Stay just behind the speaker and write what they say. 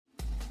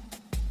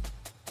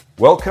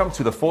Welcome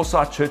to the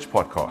Foresight Church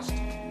podcast.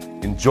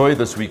 Enjoy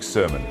this week's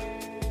sermon.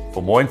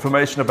 For more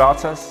information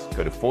about us,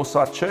 go to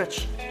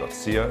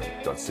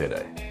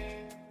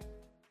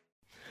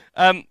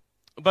foresightchurch.co.za.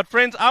 But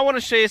friends, I want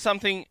to share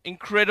something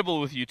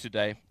incredible with you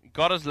today.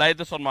 God has laid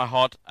this on my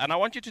heart, and I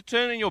want you to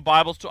turn in your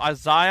Bibles to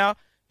Isaiah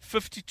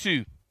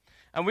 52.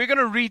 And we're going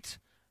to read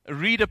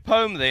a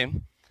poem there.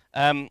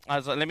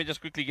 Let me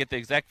just quickly get the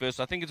exact verse.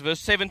 I think it's verse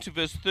 7 to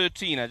verse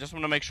 13. I just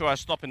want to make sure I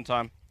stop in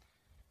time.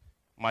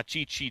 My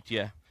cheat sheet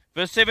here.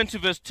 Verse 7 to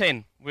verse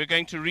 10. We're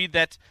going to read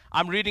that.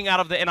 I'm reading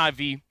out of the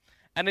NIV.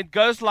 And it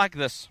goes like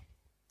this.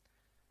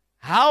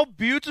 How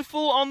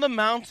beautiful on the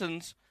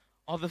mountains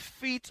are the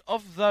feet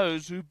of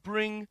those who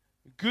bring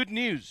good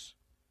news,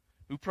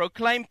 who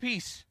proclaim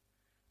peace,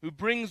 who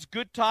brings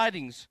good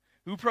tidings,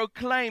 who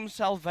proclaim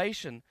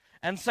salvation,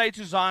 and say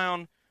to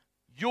Zion,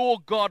 your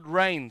God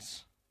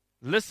reigns.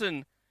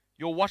 Listen,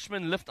 your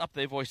watchmen lift up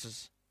their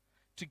voices.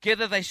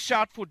 Together they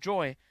shout for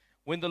joy.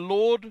 When the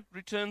Lord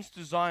returns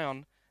to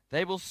Zion,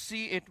 they will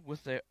see it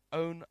with their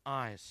own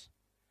eyes.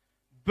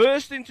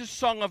 Burst into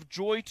song of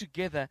joy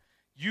together,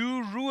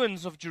 you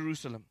ruins of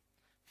Jerusalem,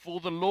 for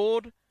the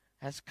Lord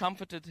has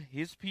comforted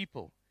his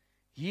people.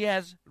 He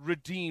has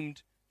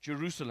redeemed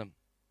Jerusalem.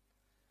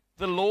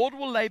 The Lord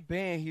will lay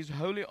bare his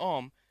holy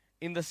arm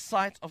in the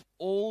sight of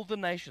all the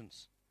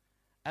nations,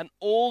 and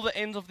all the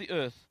ends of the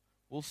earth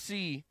will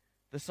see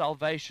the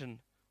salvation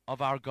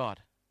of our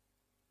God.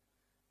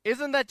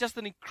 Isn't that just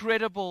an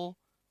incredible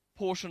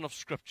portion of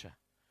Scripture?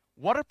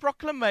 What a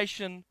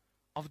proclamation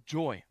of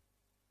joy.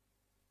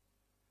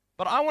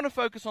 But I want to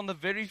focus on the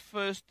very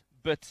first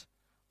bit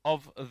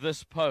of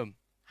this poem.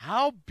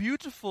 How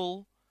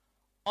beautiful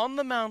on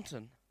the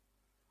mountain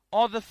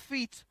are the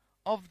feet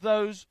of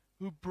those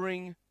who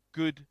bring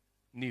good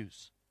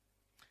news.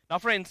 Now,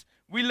 friends,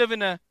 we live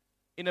in a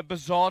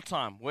bizarre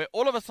time where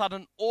all of a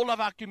sudden all of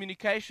our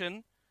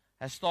communication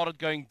has started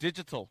going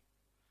digital.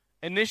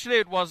 Initially,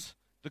 it was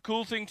the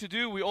cool thing to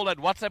do. We all had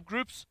WhatsApp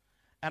groups,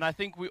 and I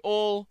think we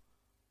all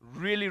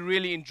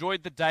really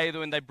enjoyed the day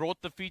when they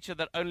brought the feature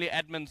that only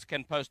admins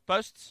can post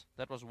posts.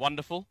 That was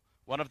wonderful.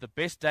 One of the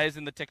best days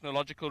in the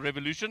technological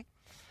revolution.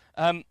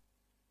 But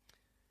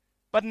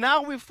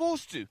now we're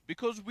forced to,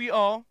 because we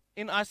are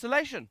in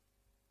isolation.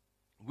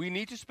 We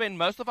need to spend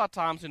most of our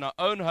times in our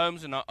own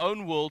homes, in our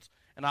own worlds,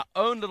 in our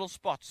own little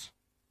spots.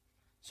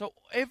 So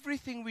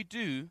everything we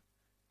do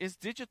is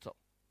digital.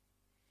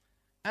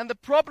 And the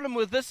problem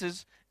with this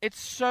is it's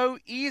so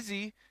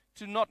easy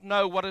to not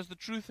know what is the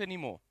truth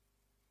anymore.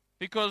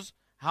 Because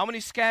how many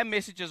scam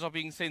messages are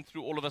being sent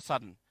through all of a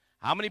sudden?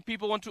 How many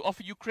people want to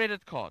offer you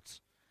credit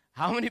cards?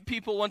 How many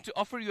people want to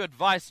offer you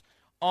advice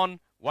on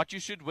what you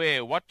should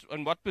wear,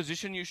 what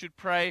position you should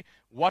pray,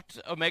 what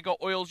omega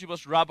oils you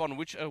must rub on,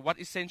 what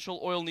essential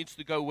oil needs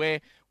to go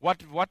where,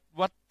 what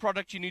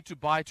product you need to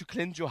buy to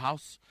cleanse your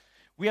house?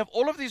 We have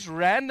all of these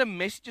random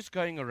messages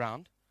going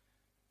around,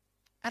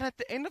 and at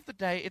the end of the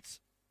day, it's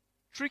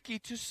tricky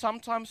to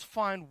sometimes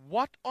find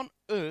what on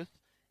earth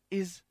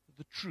is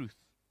the truth.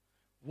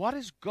 What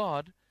is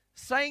God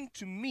saying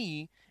to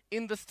me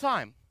in this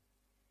time?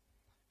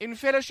 In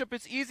fellowship,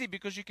 it's easy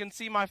because you can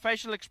see my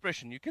facial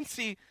expression. You can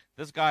see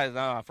this guy is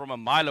from a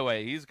mile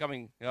away. He's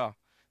coming. Yeah.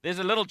 There's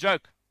a little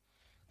joke.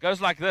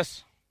 Goes like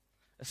this.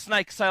 A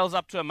snake sails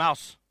up to a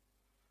mouse.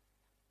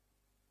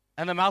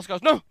 And the mouse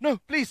goes, no,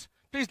 please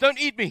don't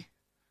eat me.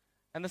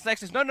 And the snake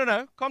says,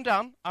 no, calm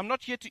down. I'm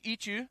not here to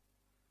eat you.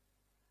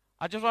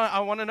 I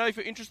want to know if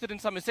you're interested in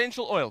some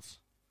essential oils.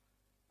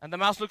 And the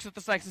mouse looks at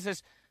the snake and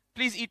says,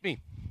 please eat me.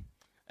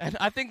 And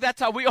I think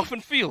that's how we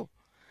often feel.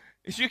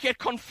 Is you get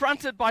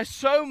confronted by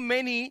so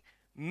many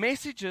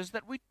messages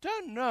that we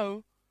don't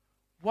know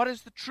what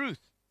is the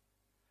truth.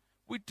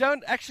 We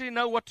don't actually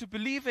know what to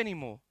believe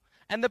anymore.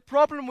 And the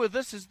problem with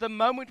this is the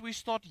moment we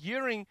start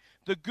hearing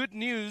the good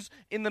news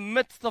in the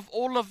midst of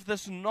all of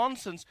this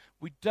nonsense,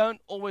 we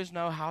don't always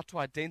know how to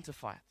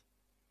identify it.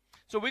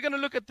 So we're going to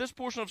look at this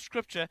portion of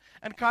Scripture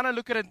and kind of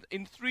look at it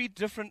in three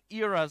different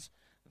eras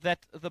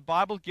that the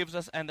Bible gives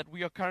us and that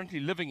we are currently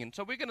living in.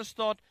 So we're going to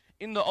start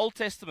in the Old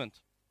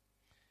Testament.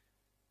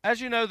 As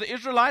you know, the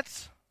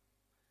Israelites,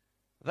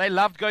 they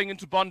loved going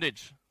into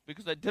bondage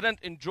because they didn't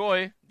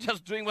enjoy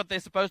just doing what they're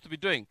supposed to be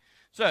doing.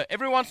 So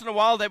every once in a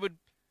while, they would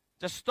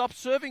just stop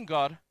serving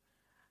God,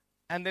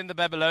 and then the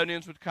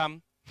Babylonians would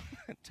come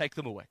and take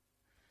them away.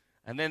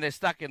 And then they're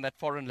stuck in that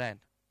foreign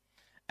land.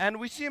 And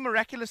we see a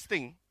miraculous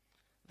thing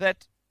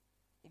that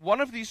one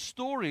of these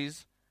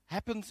stories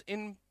happens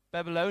in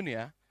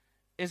Babylonia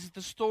is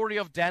the story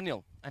of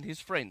Daniel and his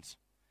friends.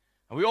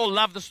 And we all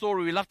love the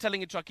story. We love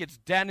telling it to our kids.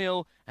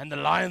 Daniel and the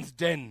lion's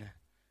den.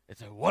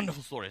 It's a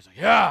wonderful story. It's like,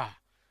 yeah,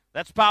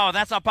 that's power.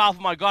 That's how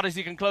powerful my God is.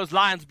 He can close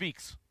lions'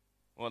 beaks.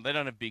 Well, they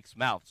don't have beaks,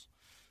 mouths.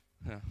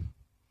 Yeah.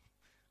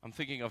 I'm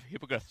thinking of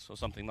hippogriffs or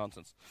something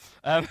nonsense.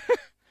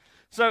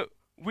 So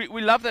we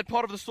love that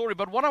part of the story.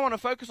 But what I want to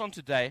focus on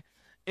today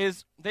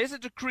is there's a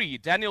decree,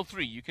 Daniel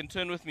 3. You can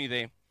turn with me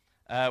there.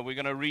 We're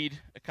going to read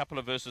a couple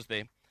of verses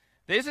there.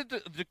 There's a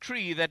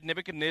decree that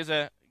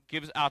Nebuchadnezzar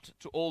gives out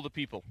to all the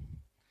people.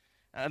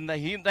 And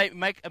they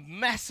make a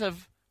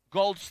massive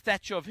gold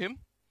statue of him.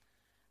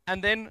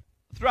 And then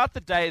throughout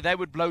the day, they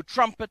would blow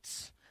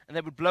trumpets, and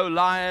they would blow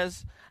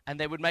lyres, and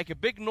they would make a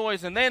big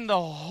noise, and then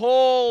the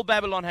whole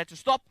Babylon had to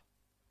stop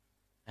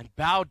and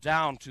bow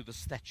down to the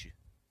statue.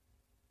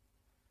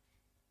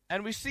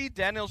 And we see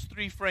Daniel's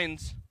 3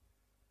 friends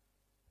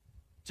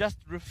just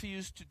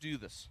refuse to do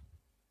this.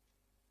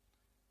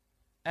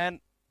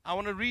 And I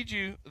want to read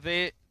you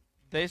their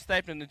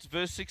statement. It's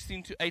verse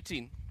 16 to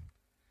 18.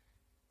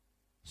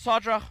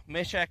 Shadrach,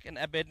 Meshach, and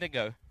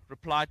Abednego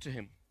replied to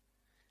him,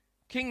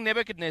 King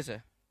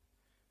Nebuchadnezzar,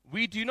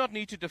 we do not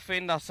need to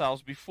defend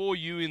ourselves before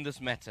you in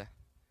this matter.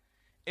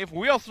 If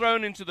we are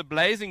thrown into the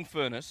blazing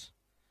furnace,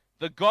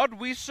 the God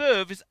we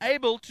serve is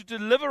able to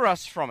deliver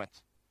us from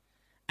it,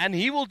 and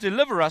he will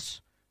deliver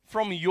us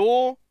from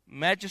your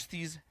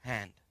majesty's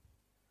hand.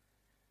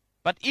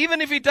 But even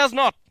if he does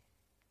not,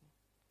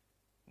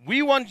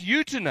 we want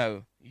you to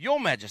know, your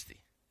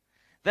majesty,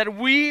 that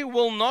we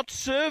will not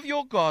serve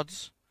your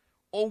gods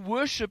or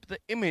worship the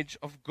image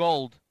of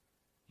gold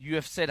you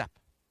have set up.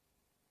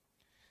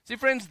 See,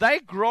 friends, they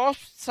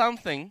grasped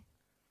something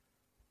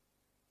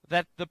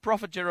that the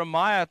prophet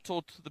Jeremiah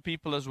taught the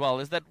people as well,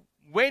 is that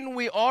when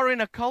we are in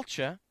a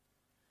culture,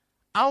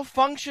 our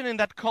function in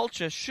that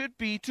culture should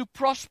be to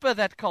prosper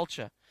that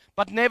culture,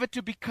 but never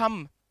to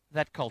become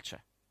that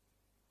culture.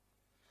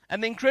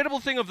 And the incredible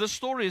thing of this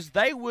story is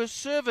they were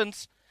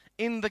servants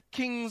in the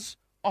king's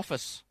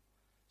office.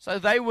 So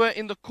they were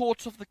in the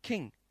courts of the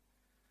king.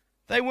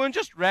 They weren't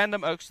just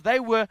random oaks. They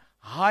were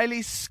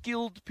highly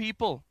skilled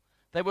people.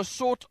 They were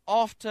sought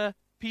after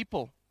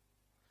people.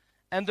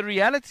 And the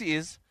reality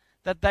is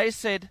that they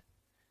said,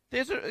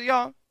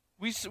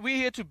 we're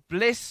here to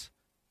bless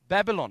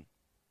Babylon.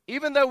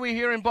 Even though we're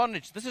here in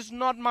bondage, this is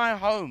not my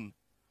home.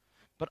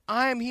 But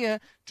I am here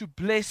to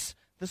bless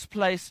this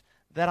place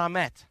that I'm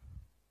at.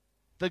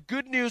 The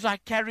good news I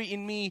carry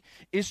in me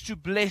is to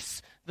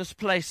bless this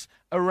place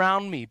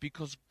around me,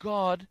 because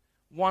God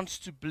wants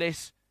to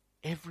bless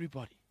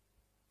everybody.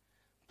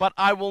 But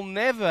I will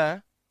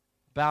never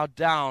bow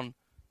down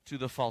to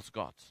the false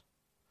gods.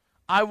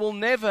 I will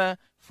never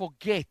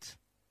forget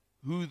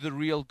who the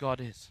real God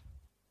is.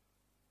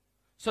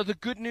 So the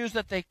good news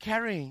that they're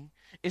carrying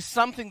is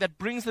something that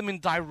brings them in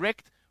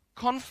direct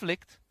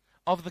conflict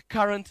of the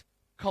current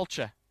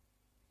culture.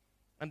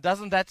 And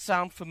doesn't that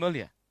sound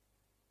familiar?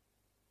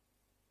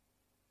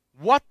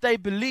 What they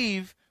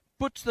believe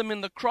puts them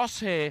in the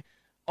crosshair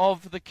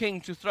of the king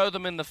to throw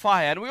them in the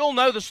fire. And we all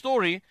know the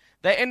story.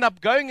 They end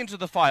up going into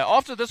the fire.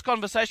 After this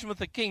conversation with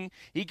the king,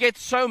 he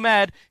gets so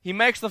mad, he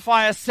makes the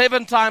fire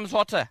 7 times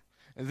hotter.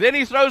 And then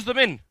he throws them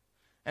in.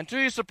 And to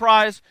his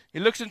surprise, he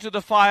looks into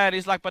the fire and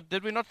he's like, but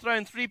did we not throw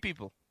in 3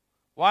 people?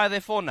 Why are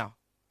there 4 now?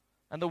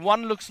 And the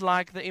one looks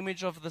like the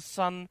image of the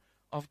Son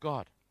of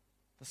God,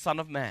 the Son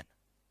of Man.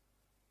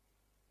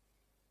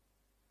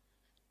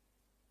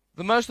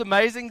 The most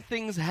amazing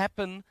things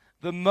happen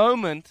the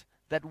moment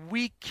that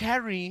we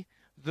carry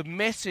the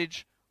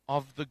message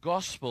of the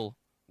gospel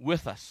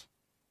with us.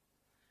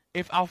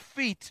 If our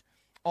feet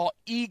are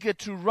eager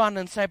to run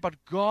and say,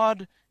 but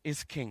God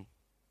is king,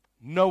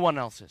 no one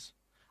else is.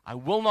 I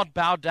will not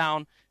bow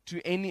down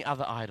to any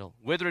other idol,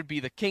 whether it be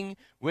the king,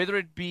 whether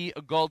it be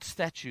a gold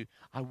statue.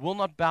 I will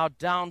not bow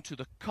down to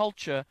the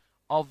culture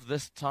of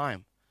this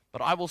time,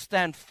 but I will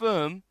stand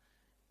firm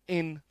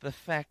in the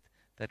fact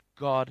that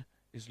God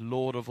is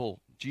Lord of all.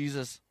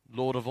 Jesus,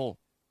 Lord of all.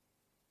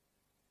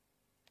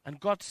 And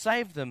God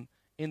saved them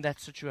in that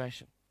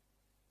situation.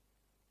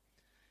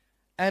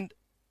 And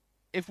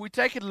if we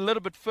take it a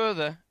little bit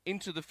further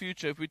into the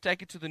future, if we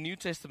take it to the New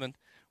Testament,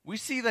 we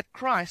see that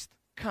Christ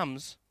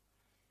comes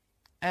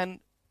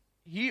and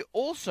he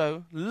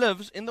also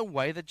lives in the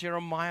way that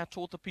Jeremiah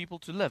taught the people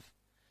to live.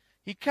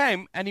 He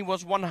came and he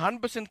was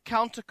 100%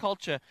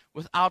 counterculture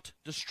without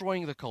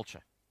destroying the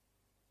culture.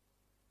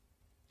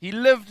 He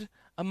lived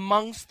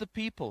amongst the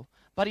people,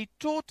 but he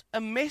taught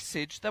a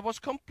message that was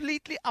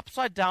completely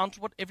upside down to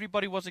what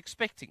everybody was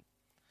expecting.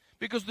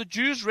 Because the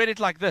Jews read it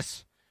like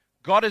this: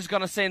 God is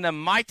going to send a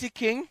mighty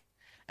king,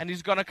 and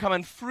he's going to come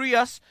and free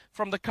us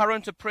from the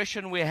current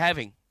oppression we're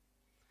having.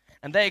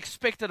 And they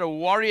expected a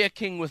warrior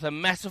king with a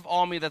massive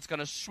army that's going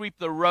to sweep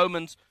the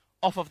Romans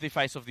off of the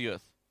face of the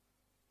earth.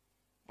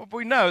 But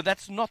we know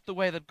that's not the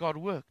way that God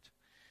worked.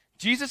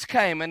 Jesus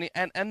came,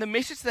 and the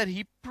message that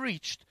he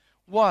preached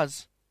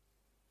was,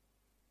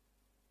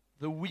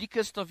 the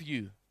weakest of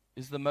you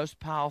is the most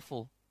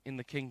powerful in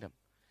the kingdom.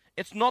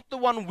 It's not the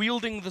one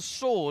wielding the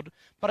sword,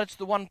 but it's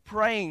the one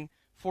praying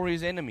for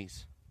his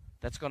enemies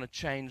that's going to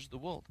change the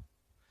world.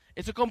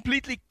 It's a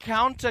completely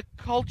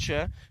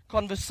counter-culture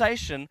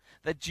conversation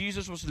that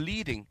Jesus was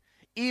leading,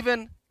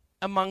 even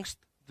amongst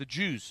the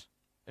Jews.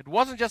 It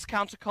wasn't just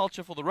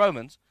counter-culture for the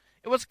Romans,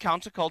 it was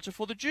counter-culture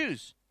for the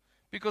Jews,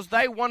 because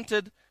they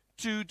wanted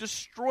to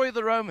destroy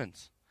the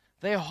Romans.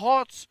 Their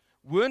hearts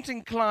weren't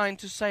inclined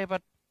to say,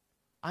 but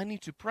I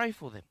need to pray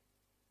for them.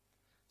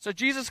 So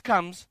Jesus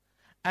comes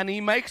and he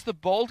makes the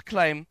bold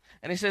claim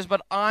and he says,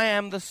 but I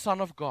am the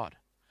Son of God.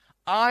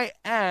 I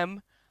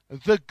am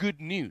the good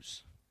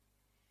news.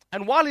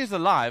 And while he's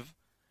alive,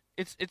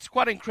 it's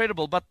quite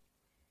incredible, but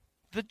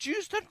the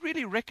Jews don't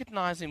really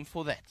recognize him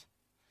for that.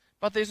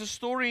 But there's a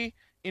story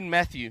in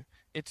Matthew.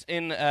 It's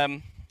in, let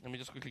me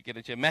just quickly get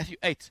it here, Matthew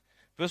 8,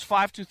 verse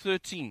 5 to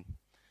 13.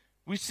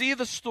 We see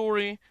the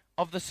story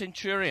of the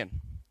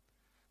centurion.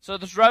 So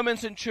this Roman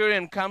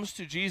centurion comes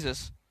to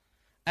Jesus,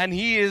 and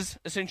he is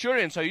a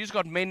centurion, so he's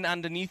got men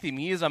underneath him.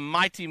 He is a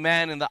mighty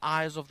man in the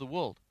eyes of the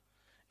world.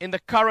 In the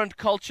current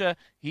culture,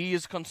 he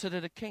is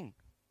considered a king,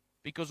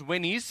 because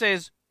when he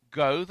says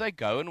go, they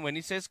go, and when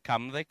he says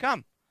come, they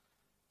come.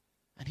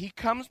 And he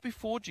comes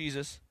before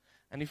Jesus,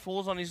 and he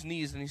falls on his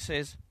knees, and he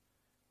says,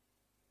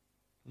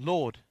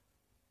 Lord,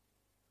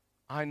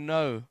 I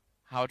know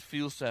how it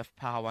feels to have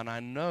power, and I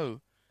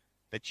know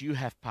that you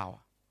have power.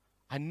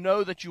 I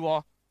know that you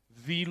are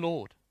the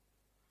Lord.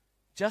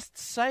 Just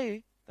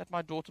say that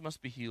my daughter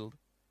must be healed,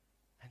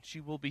 and she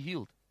will be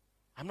healed.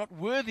 I'm not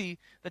worthy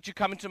that you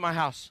come into my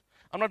house.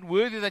 I'm not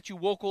worthy that you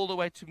walk all the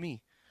way to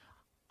me.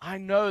 I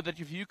know that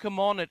if you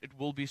command it, it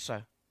will be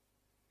so.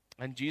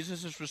 And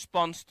Jesus'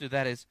 response to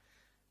that is,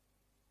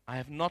 I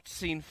have not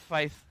seen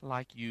faith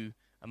like you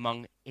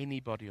among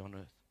anybody on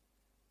earth.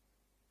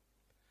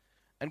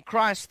 And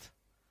Christ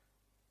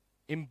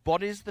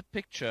embodies the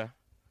picture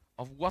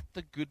of what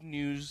the good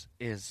news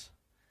is.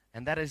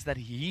 And that is that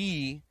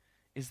he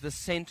is the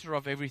center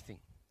of everything.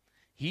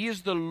 He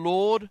is the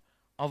Lord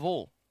of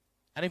all.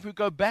 And if we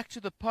go back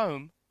to the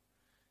poem,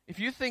 if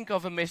you think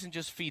of a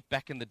messenger's feet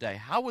back in the day,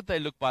 how would they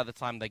look by the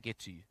time they get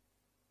to you?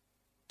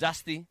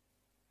 Dusty,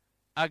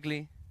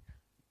 ugly,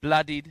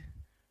 bloodied,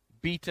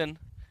 beaten,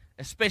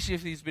 especially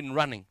if he's been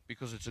running,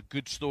 because it's a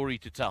good story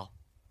to tell.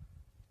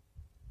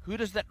 Who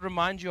does that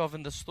remind you of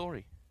in the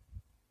story?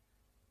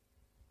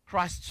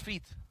 Christ's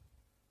feet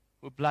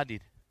were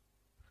bloodied.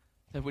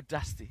 They were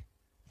dusty.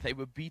 They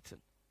were beaten.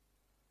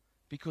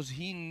 Because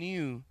he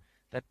knew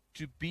that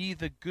to be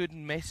the good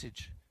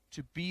message,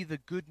 to be the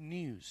good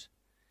news,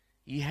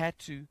 he had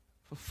to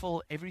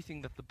fulfill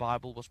everything that the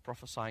Bible was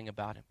prophesying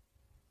about him.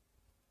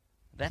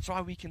 That's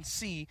why we can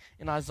see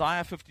in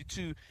Isaiah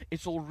 52,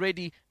 it's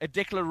already a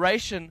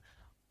declaration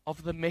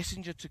of the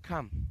messenger to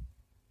come.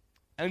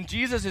 And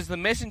Jesus is the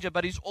messenger,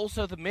 but he's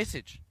also the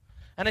message.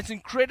 And it's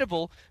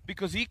incredible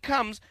because he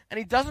comes and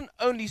he doesn't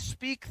only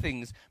speak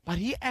things, but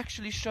he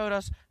actually showed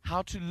us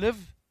how to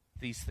live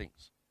these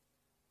things.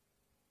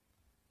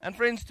 And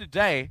friends,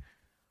 today,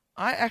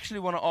 I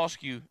actually want to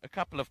ask you a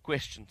couple of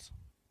questions.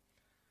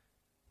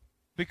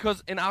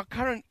 Because in our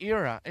current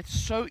era, it's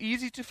so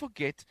easy to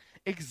forget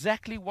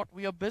exactly what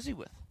we are busy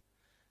with.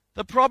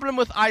 The problem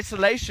with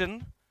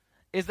isolation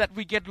is that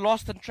we get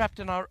lost and trapped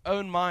in our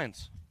own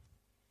minds.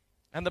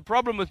 And the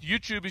problem with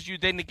YouTube is you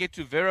then get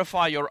to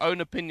verify your own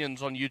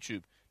opinions on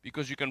YouTube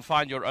because you can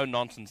find your own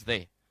nonsense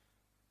there.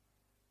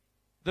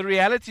 The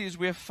reality is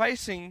we're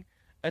facing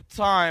a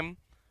time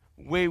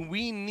where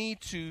we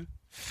need to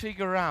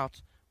figure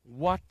out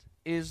what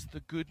is the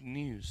good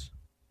news.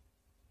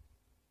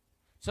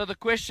 So the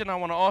question I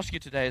want to ask you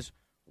today is,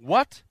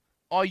 what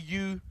are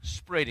you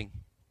spreading?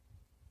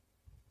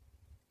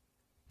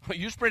 Are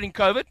you spreading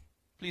COVID?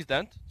 Please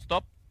don't.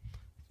 Stop.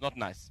 It's not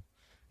nice.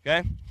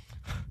 Okay?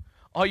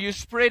 Are you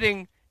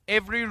spreading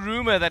every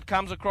rumor that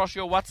comes across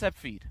your WhatsApp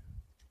feed?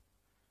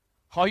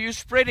 Are you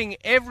spreading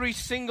every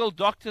single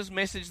doctor's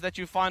message that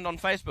you find on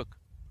Facebook?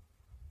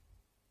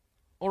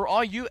 Or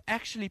are you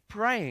actually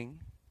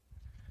praying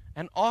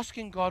and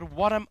asking God,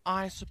 what am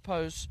I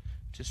supposed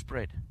to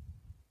spread?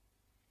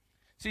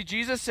 See,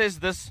 Jesus says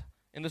this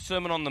in the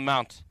Sermon on the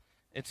Mount.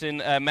 It's in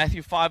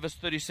Matthew 5, verse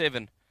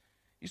 37.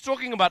 He's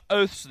talking about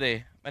oaths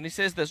there. And he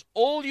says this,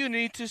 all you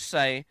need to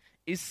say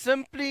is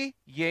simply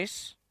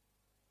yes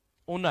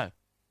or no.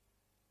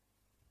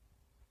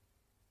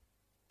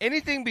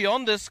 Anything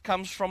beyond this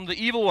comes from the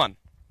evil one.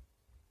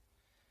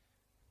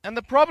 And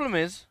the problem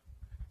is,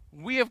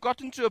 we have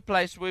gotten to a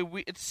place where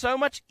it's so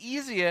much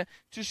easier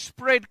to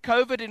spread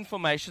COVID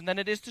information than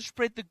it is to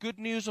spread the good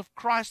news of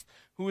Christ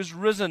who is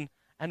risen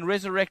and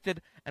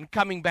resurrected and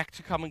coming back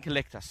to come and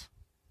collect us.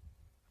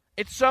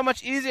 It's so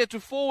much easier to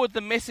forward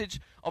the message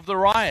of the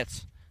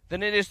riots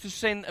than it is to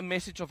send a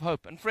message of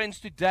hope. And friends,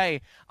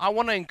 today, I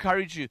want to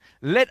encourage you,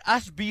 let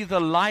us be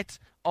the light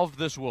of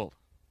this world.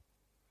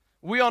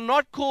 We are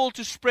not called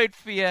to spread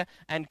fear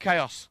and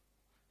chaos.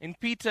 In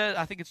Peter,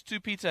 I think it's 2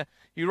 Peter,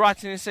 he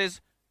writes and he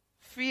says,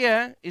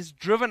 fear is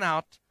driven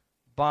out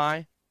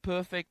by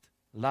perfect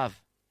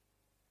love.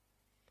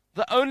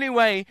 The only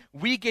way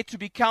we get to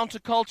be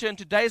counterculture in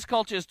today's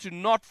culture is to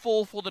not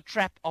fall for the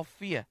trap of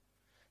fear.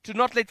 To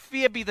not let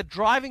fear be the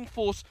driving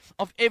force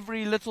of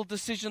every little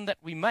decision that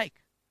we make.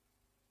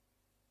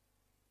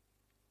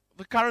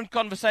 The current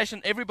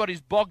conversation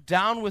everybody's bogged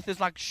down with is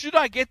like, should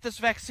I get this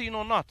vaccine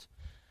or not?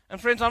 And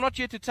friends, I'm not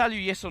here to tell you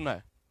yes or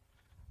no.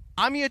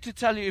 I'm here to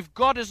tell you if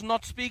God is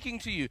not speaking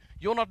to you,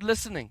 you're not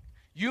listening.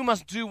 You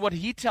must do what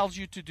He tells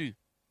you to do.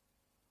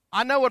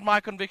 I know what my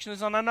conviction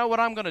is and I know what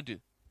I'm going to do.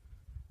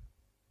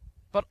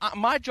 But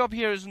my job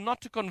here is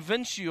not to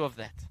convince you of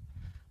that.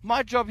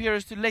 My job here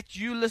is to let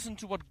you listen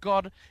to what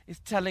God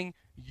is telling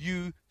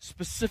you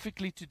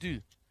specifically to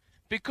do.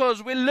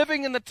 Because we're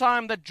living in the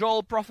time that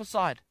Joel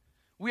prophesied.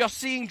 We are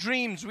seeing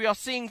dreams. We are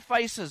seeing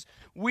faces.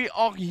 We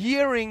are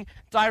hearing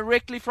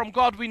directly from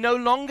God. We no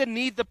longer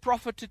need the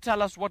prophet to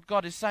tell us what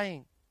God is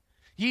saying.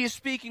 He is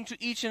speaking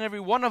to each and every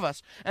one of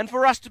us. And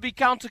for us to be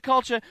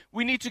counterculture,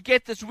 we need to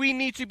get this. We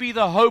need to be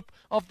the hope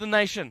of the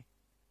nation.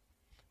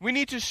 We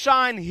need to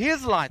shine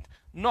His light,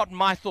 not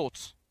my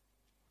thoughts.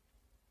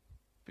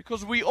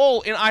 Because we all,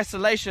 in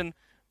isolation,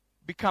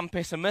 become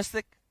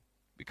pessimistic,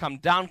 become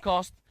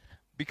downcast,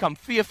 become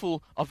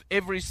fearful of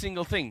every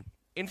single thing.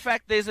 In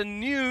fact, there's a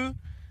new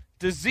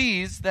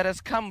disease that has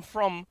come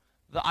from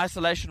the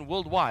isolation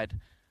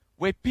worldwide,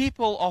 where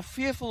people are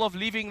fearful of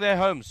leaving their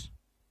homes.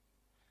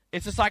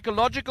 It's a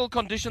psychological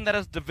condition that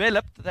has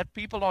developed that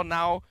people are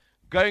now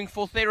going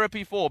for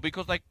therapy for,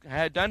 because they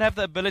don't have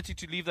the ability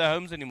to leave their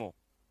homes anymore.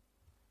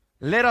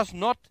 Let us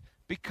not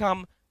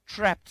become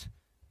trapped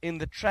in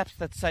the traps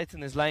that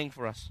Satan is laying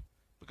for us,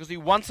 because he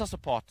wants us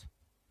apart.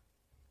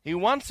 He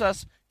wants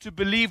us to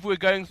believe we're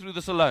going through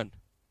this alone.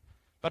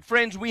 But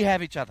friends, we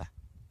have each other.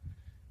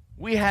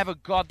 We have a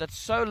God that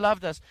so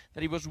loved us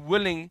that He was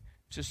willing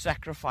to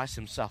sacrifice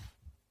Himself.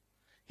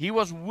 He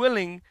was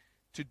willing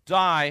to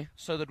die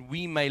so that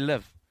we may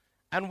live.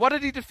 And what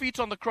did He defeat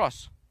on the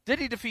cross? Did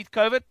He defeat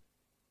COVID?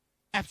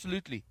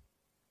 Absolutely.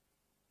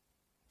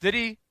 Did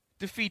He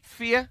defeat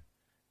fear?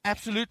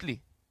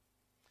 Absolutely.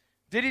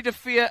 Did He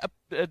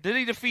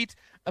defeat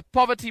a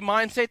poverty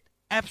mindset?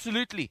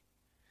 Absolutely.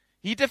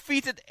 He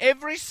defeated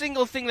every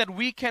single thing that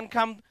we can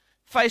come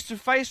face to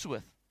face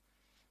with.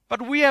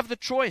 But we have the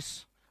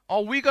choice.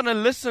 Are we going to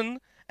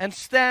listen and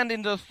stand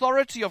in the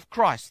authority of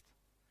Christ?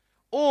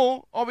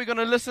 Or are we going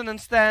to listen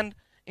and stand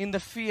in the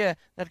fear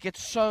that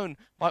gets sown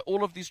by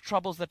all of these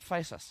troubles that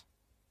face us?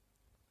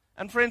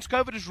 And friends,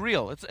 COVID is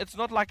real. It's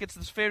not like it's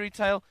this fairy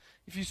tale.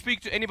 If you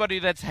speak to anybody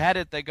that's had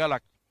it, they go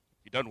like,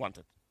 you don't want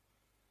it.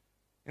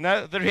 You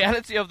know, the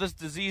reality of this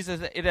disease is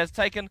that it has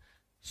taken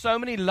so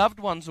many loved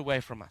ones away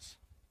from us.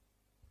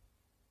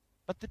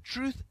 But the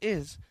truth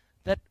is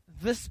that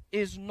this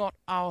is not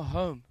our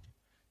home.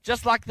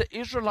 Just like the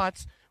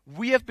Israelites,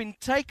 we have been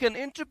taken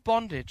into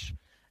bondage,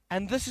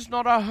 and this is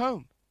not our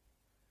home.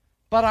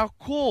 But our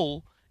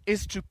call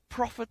is to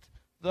profit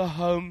the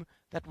home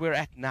that we're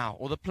at now,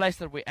 or the place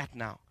that we're at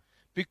now.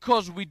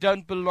 Because we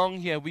don't belong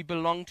here, we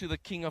belong to the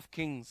King of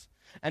Kings.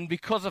 And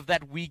because of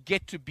that, we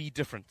get to be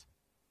different.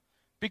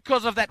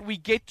 Because of that, we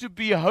get to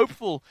be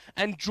hopeful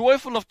and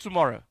joyful of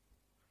tomorrow.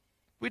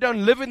 We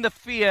don't live in the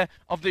fear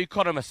of the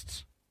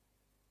economists,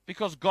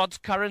 because God's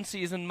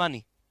currency isn't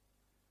money.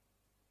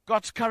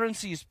 God's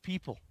currency is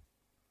people.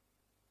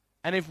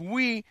 And if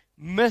we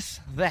miss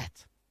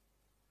that,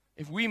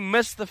 if we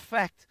miss the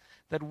fact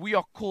that we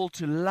are called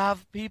to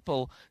love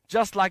people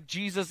just like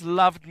Jesus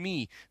loved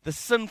me, the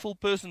sinful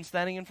person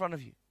standing in front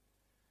of you.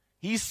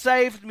 He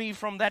saved me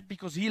from that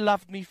because He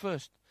loved me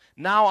first.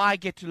 Now I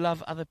get to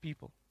love other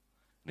people.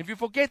 And if you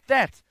forget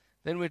that,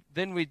 then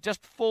we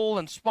just fall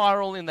and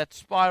spiral in that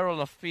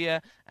spiral of fear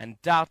and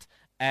doubt,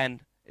 and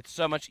it's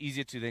so much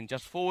easier to then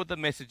just forward the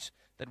message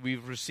that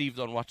we've received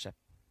on WhatsApp.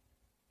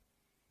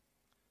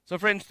 So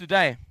friends,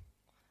 today,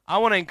 I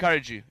want to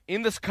encourage you,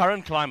 in this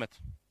current climate,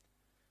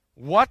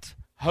 what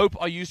hope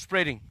are you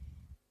spreading?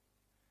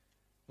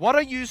 What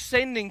are you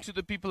sending to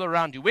the people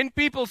around you? When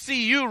people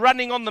see you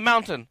running on the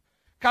mountain,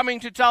 coming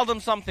to tell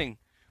them something,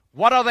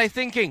 what are they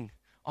thinking?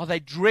 Are they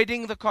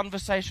dreading the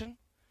conversation?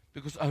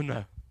 Because, oh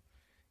no,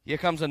 here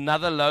comes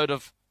another load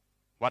of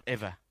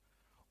whatever.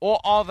 Or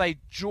are they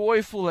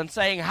joyful and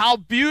saying, how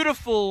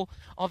beautiful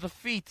are the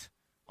feet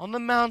on the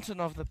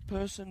mountain of the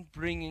person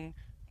bringing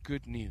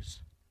good news?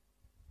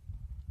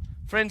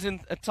 Friends, in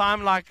a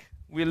time like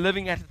we're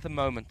living at the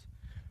moment,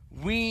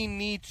 we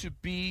need to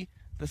be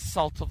the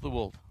salt of the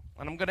world.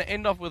 And I'm going to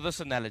end off with this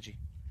analogy.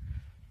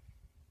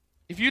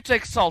 If you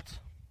take salt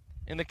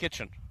in the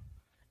kitchen,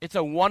 it's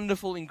a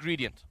wonderful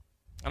ingredient.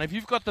 And if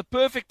you've got the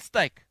perfect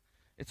steak,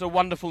 it's a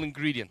wonderful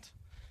ingredient.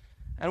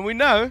 And we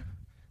know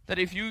that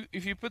if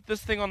you put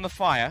this thing on the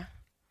fire,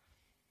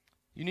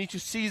 you need to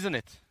season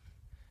it.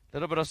 A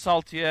little bit of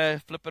salt here,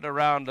 flip it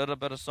around, a little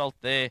bit of salt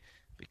there,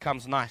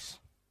 becomes nice.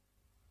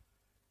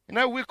 You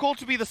know, we're called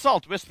to be the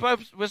salt. We're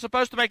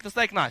supposed to make the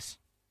steak nice.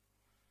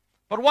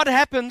 But what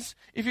happens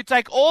if you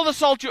take all the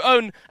salt you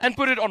own and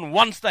put it on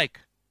one steak?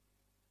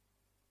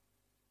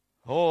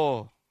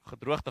 Oh,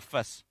 gedroogde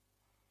vis.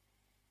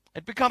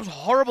 It becomes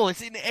horrible.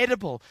 It's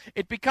inedible.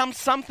 It becomes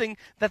something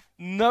that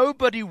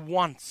nobody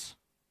wants.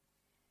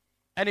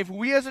 And if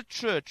we as a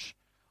church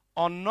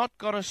are not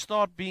going to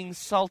start being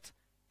salt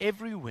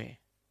everywhere,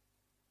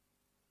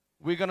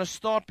 we're going to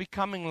start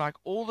becoming like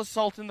all the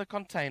salt in the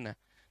container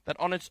that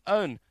on its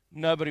own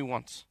nobody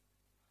wants.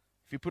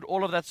 If you put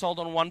all of that salt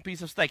on one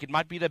piece of steak, it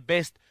might be the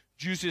best,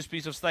 juiciest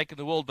piece of steak in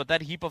the world, but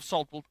that heap of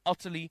salt will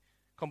utterly,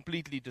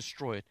 completely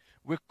destroy it.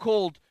 We're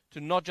called to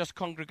not just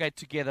congregate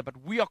together,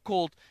 but we are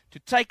called to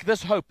take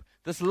this hope,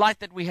 this light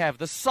that we have,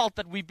 the salt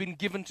that we've been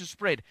given to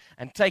spread,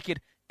 and take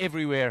it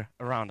everywhere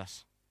around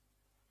us.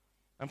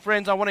 And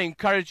friends, I want to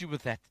encourage you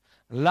with that.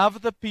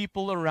 Love the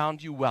people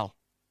around you well.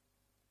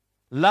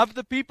 Love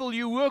the people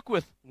you work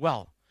with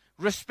well.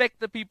 Respect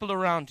the people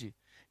around you.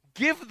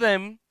 give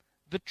them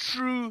the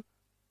true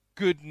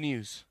good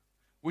news,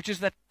 which is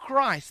that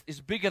Christ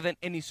is bigger than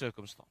any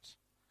circumstance.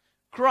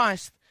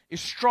 Christ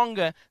is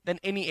stronger than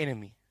any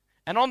enemy.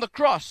 And on the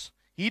cross,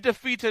 he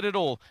defeated it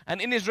all. And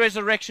in his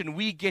resurrection,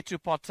 we get to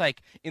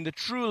partake in the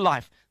true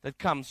life that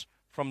comes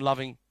from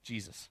loving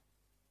Jesus.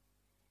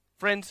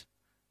 Friends,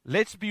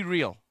 let's be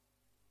real.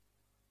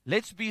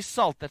 Let's be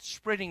salt that's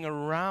spreading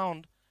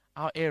around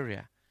our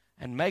area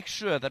and make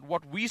sure that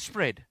what we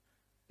spread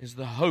is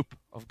the hope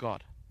of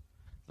God,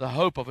 the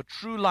hope of a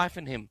true life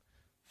in him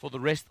for the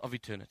rest of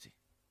eternity.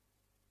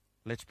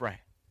 Let's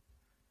pray.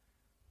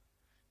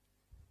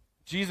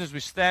 Jesus, we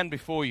stand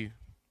before you,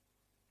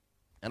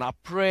 and our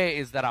prayer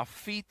is that our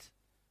feet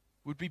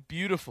would be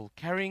beautiful,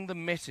 carrying the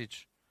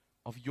message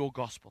of your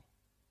gospel.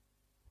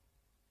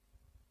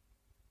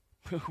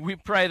 We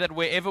pray that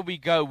wherever we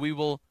go, we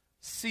will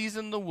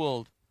season the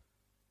world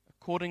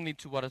accordingly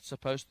to what it's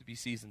supposed to be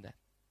seasoned at,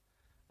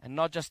 and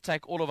not just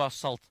take all of our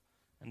salt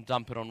and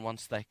dump it on one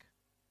steak.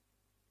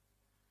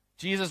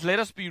 Jesus, let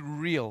us be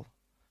real.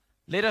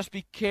 Let us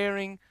be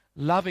caring,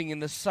 loving in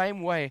the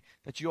same way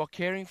that you are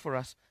caring for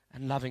us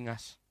and loving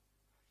us.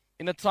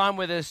 In a time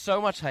where there's so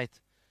much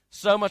hate,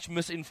 so much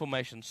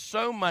misinformation,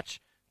 so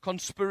much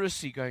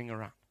conspiracy going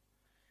around,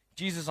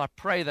 Jesus, I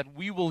pray that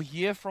we will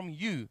hear from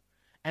you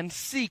and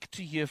seek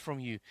to hear from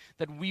you,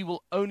 that we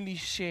will only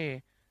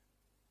share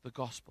the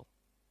gospel,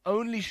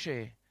 only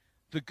share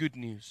the good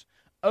news,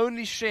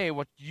 only share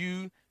what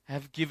you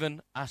have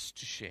given us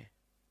to share.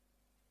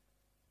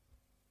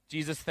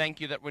 Jesus, thank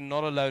you that we're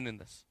not alone in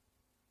this.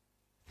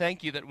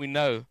 Thank you that we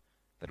know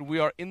that we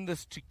are in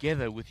this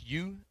together with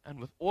you and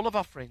with all of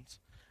our friends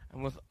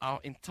and with our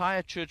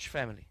entire church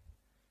family.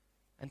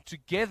 And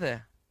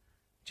together,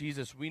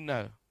 Jesus, we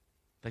know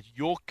that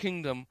your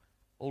kingdom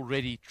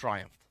already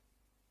triumphed.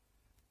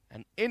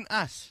 And in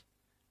us,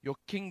 your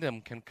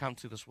kingdom can come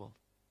to this world.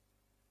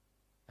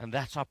 And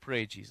that's our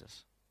prayer,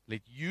 Jesus.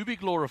 Let you be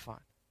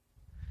glorified.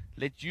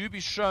 Let you be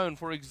shown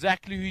for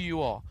exactly who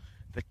you are,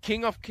 the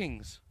King of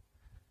kings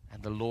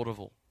and the Lord of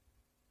all.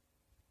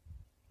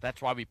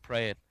 That's why we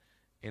pray it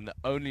in the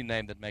only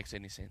name that makes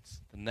any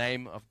sense, the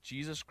name of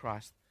Jesus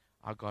Christ,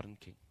 our God and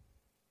King.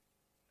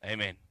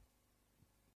 Amen.